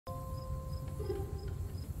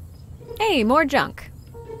Hey, more junk.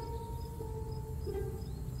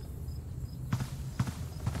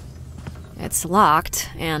 It's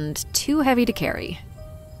locked and too heavy to carry.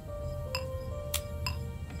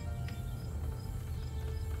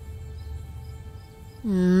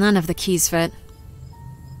 None of the keys fit.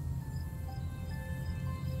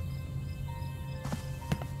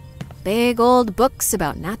 Big old books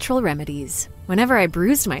about natural remedies. Whenever I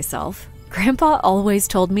bruised myself, Grandpa always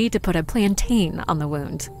told me to put a plantain on the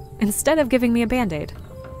wound, instead of giving me a band-aid.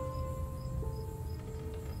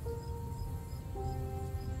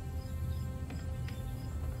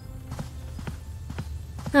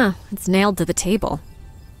 Huh, it's nailed to the table.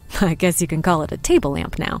 I guess you can call it a table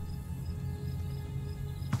lamp now.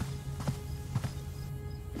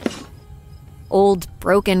 Old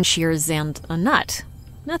broken shears and a nut.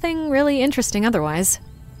 Nothing really interesting otherwise.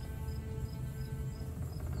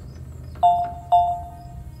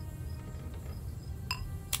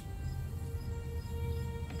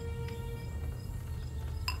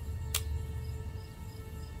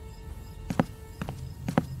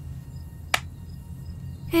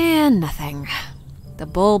 And nothing. The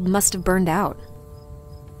bulb must have burned out.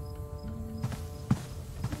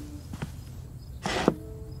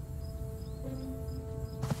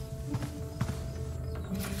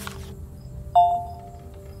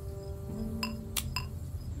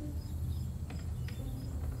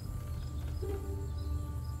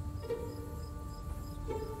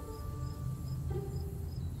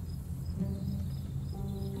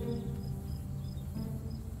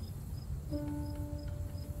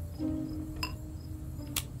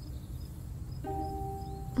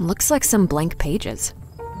 Looks like some blank pages.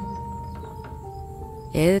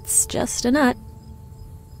 It's just a nut.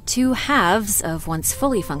 2 halves of once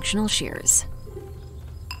fully functional shears.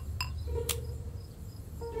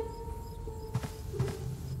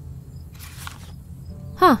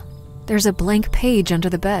 Huh, there's a blank page under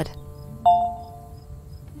the bed.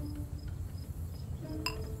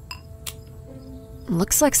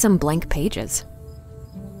 Looks like some blank pages.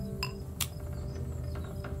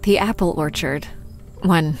 The apple orchard.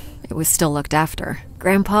 When it was still looked after,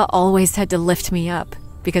 Grandpa always had to lift me up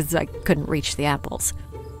because I couldn't reach the apples.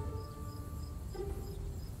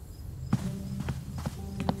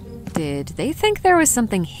 Did they think there was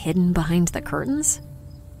something hidden behind the curtains?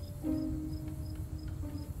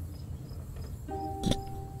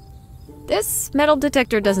 This metal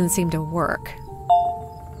detector doesn't seem to work.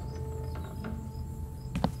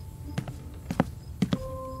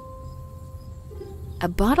 A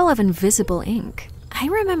bottle of invisible ink. I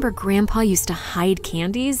remember Grandpa used to hide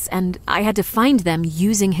candies, and I had to find them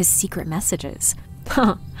using his secret messages.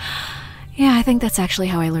 Huh. Yeah, I think that's actually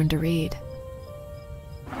how I learned to read.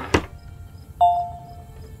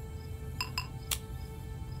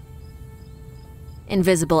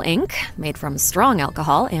 Invisible ink, made from strong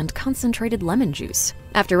alcohol and concentrated lemon juice.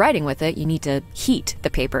 After writing with it, you need to heat the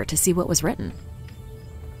paper to see what was written.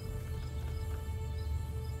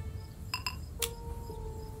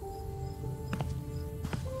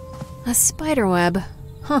 A spider web.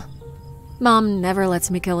 Huh. Mom never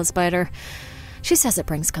lets me kill a spider. She says it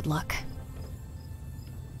brings good luck.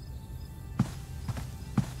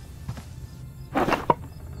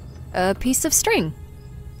 A piece of string.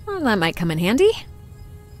 Well, that might come in handy.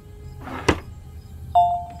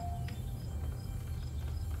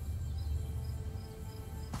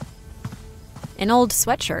 An old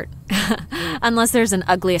sweatshirt. Unless there's an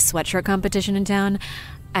ugliest sweatshirt competition in town,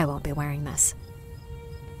 I won't be wearing this.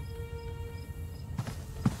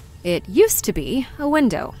 It used to be a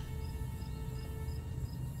window.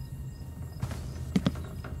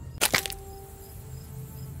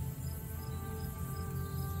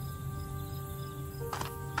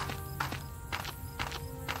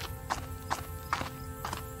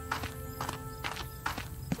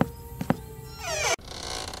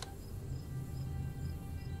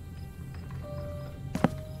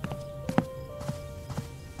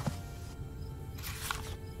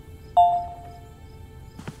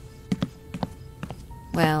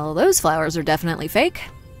 Well, those flowers are definitely fake.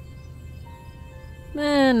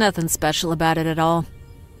 Nothing special about it at all.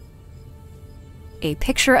 A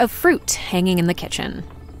picture of fruit hanging in the kitchen.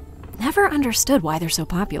 Never understood why they're so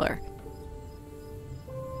popular.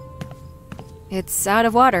 It's out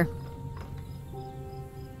of water.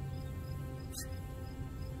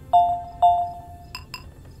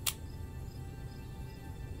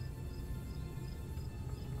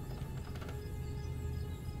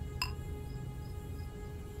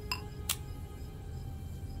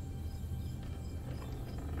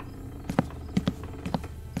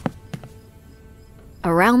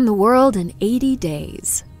 Around the world in 80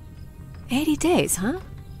 days. 80 days, huh?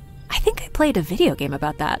 I think played a video game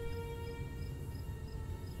about that.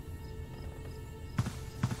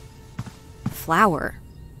 Flour.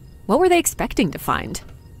 What were they expecting to find?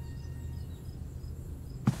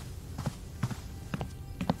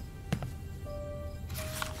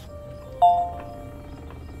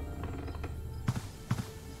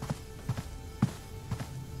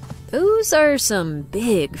 Those are some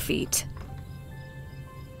big feet.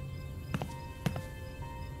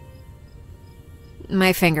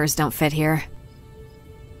 My fingers don't fit here.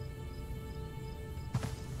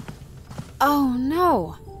 Oh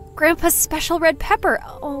no! Grandpa's special red pepper!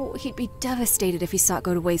 Oh, he'd be devastated if he saw it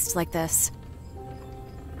go to waste like this.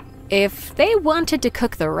 If they wanted to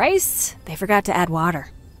cook the rice, they forgot to add water.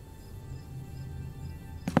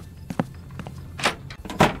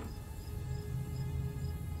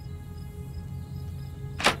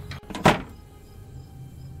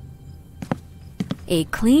 A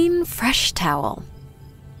clean, fresh towel.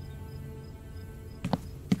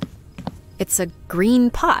 It's a green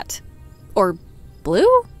pot. Or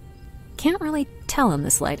blue? Can't really tell in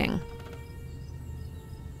this lighting.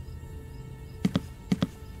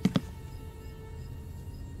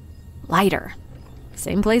 Lighter.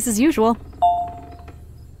 Same place as usual.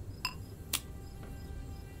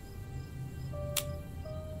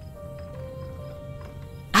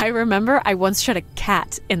 I remember I once shut a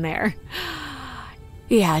cat in there.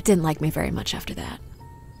 Yeah, it didn't like me very much after that.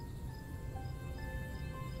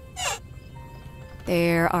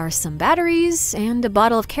 There are some batteries and a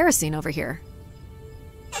bottle of kerosene over here.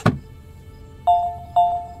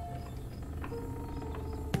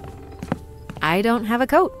 I don't have a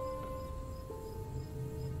coat.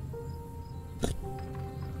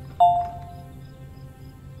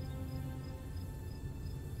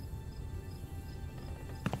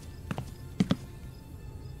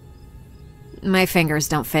 My fingers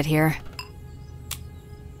don't fit here.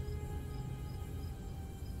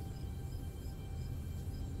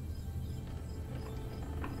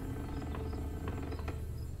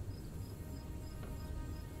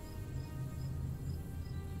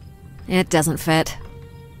 It doesn't fit.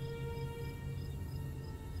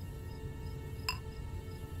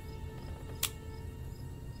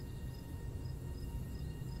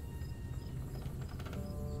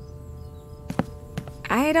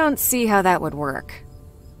 I don't see how that would work.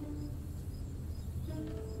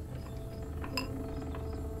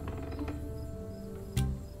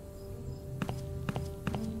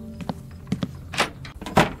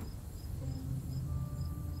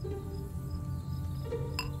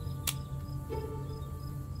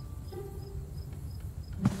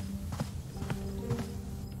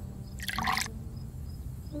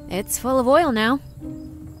 It's full of oil now.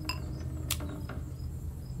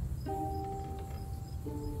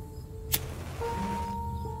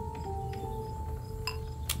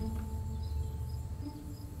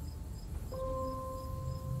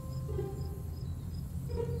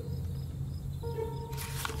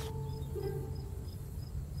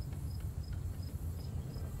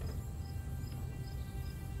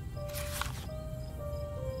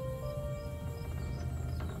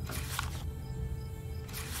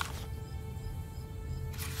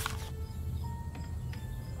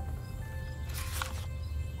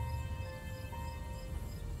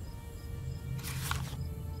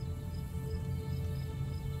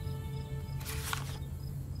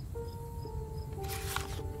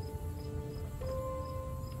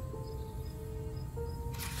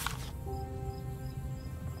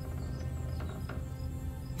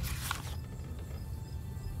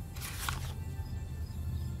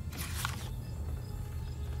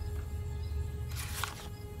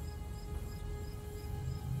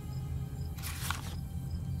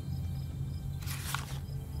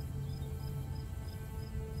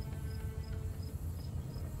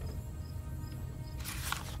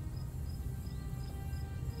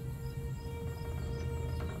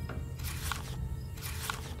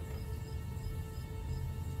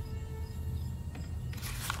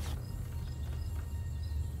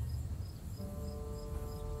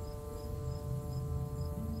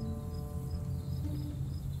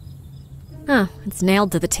 Huh, it's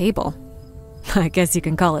nailed to the table. I guess you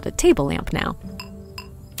can call it a table lamp now.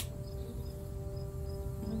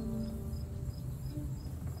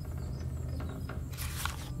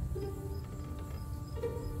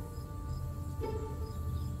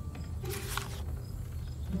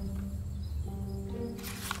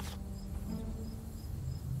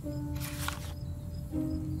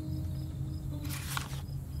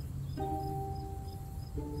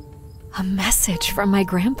 A message from my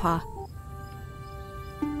grandpa.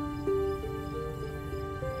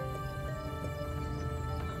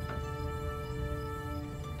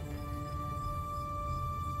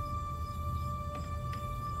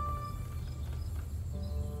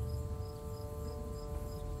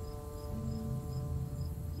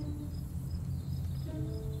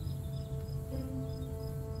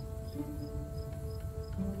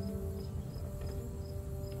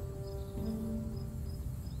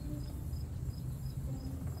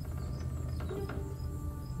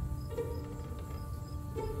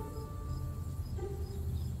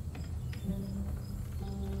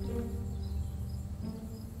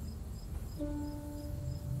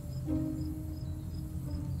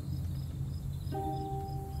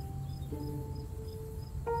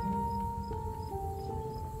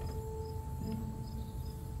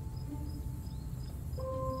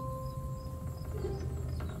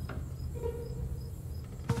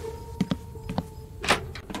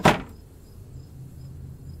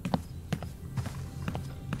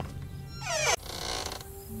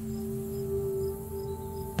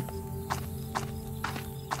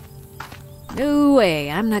 No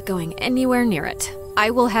way, I'm not going anywhere near it.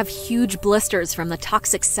 I will have huge blisters from the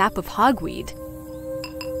toxic sap of hogweed.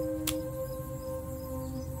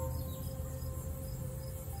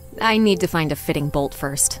 I need to find a fitting bolt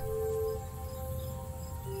first.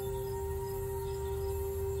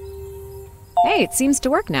 Hey, it seems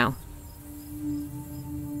to work now.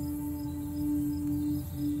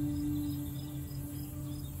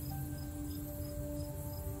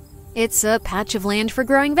 It's a patch of land for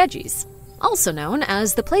growing veggies, also known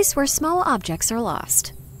as the place where small objects are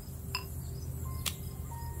lost.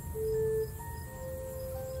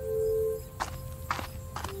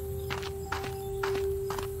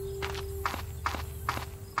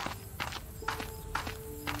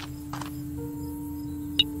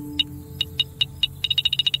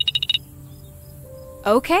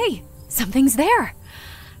 Okay, something's there.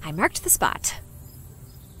 I marked the spot.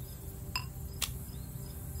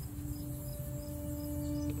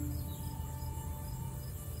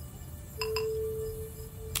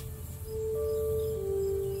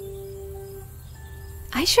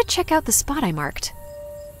 I should check out the spot I marked.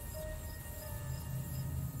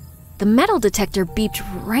 The metal detector beeped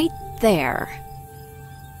right there.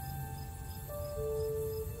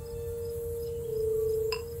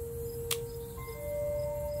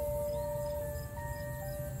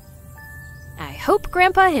 I hope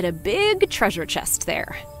Grandpa hid a big treasure chest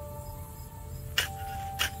there.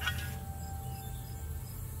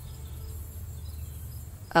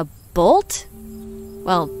 A bolt?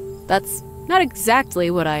 Well, that's not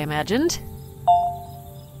exactly what I imagined.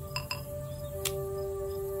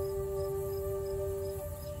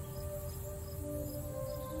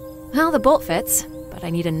 Well, the bolt fits, but I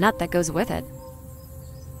need a nut that goes with it.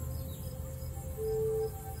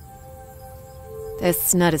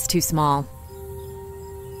 This nut is too small.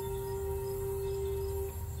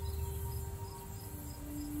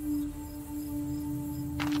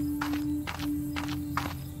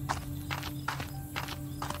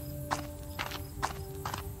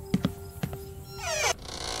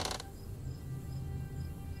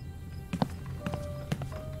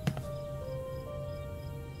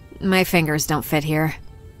 My fingers don't fit here.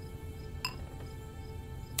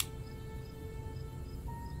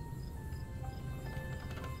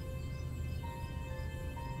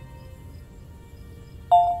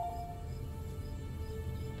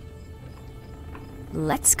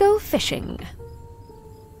 Let's go fishing.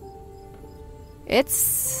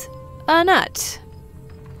 It's a nut.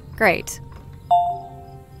 Great.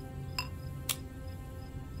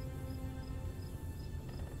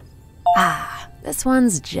 Ah, this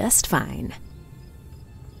one's just fine.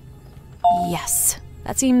 Yes,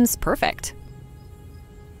 that seems perfect.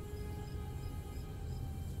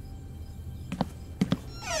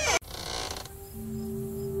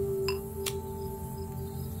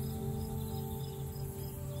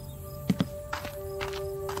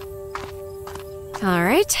 All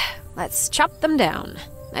right, let's chop them down.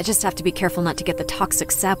 I just have to be careful not to get the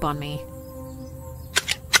toxic sap on me.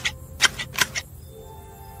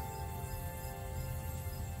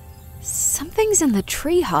 Something's in the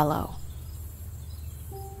tree hollow.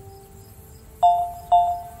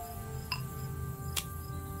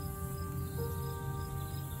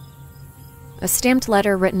 A stamped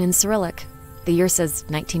letter written in Cyrillic. The year says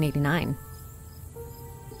 1989.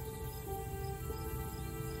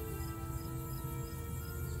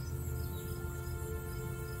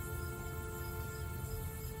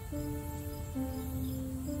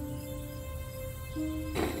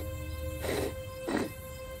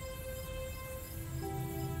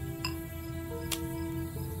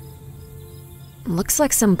 Looks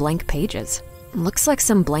like some blank pages. Looks like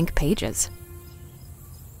some blank pages.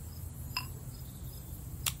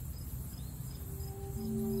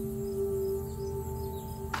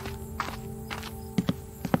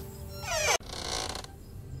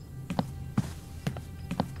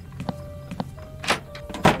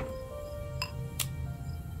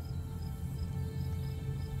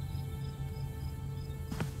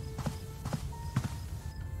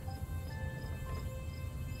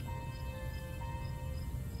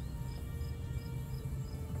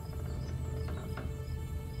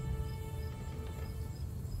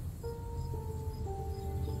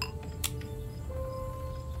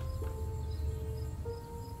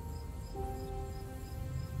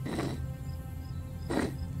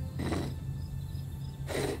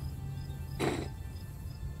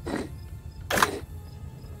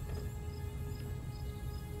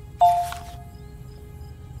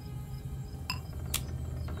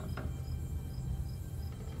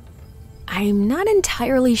 I'm not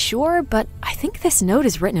entirely sure, but I think this note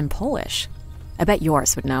is written in Polish. I bet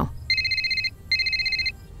yours would know.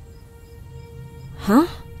 Huh?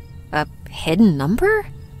 A hidden number?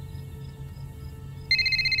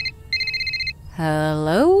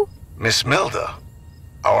 Hello? Miss Milda,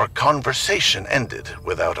 our conversation ended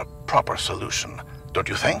without a proper solution, don't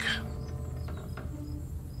you think?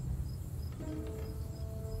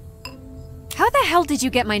 How the hell did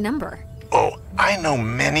you get my number? Oh, I know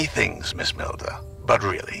many things, Miss Milda, but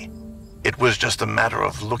really, it was just a matter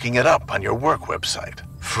of looking it up on your work website.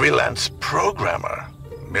 Freelance programmer,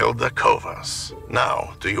 Milda Kovas.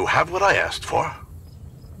 Now, do you have what I asked for?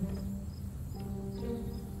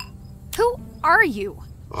 Who are you?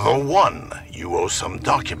 The one you owe some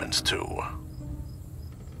documents to.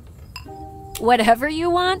 Whatever you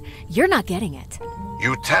want, you're not getting it.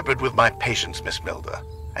 You tampered with my patience, Miss Milda,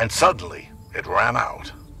 and suddenly it ran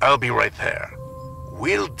out. I'll be right there.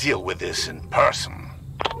 We'll deal with this in person.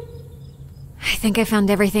 I think I found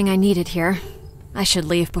everything I needed here. I should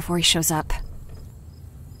leave before he shows up.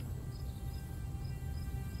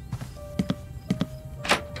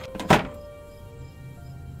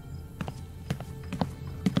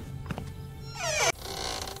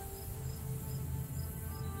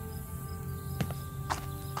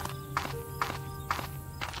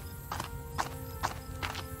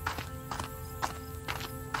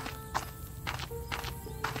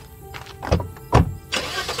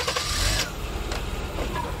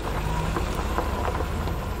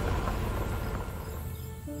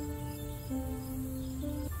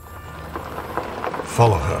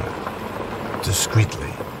 Follow her discreetly.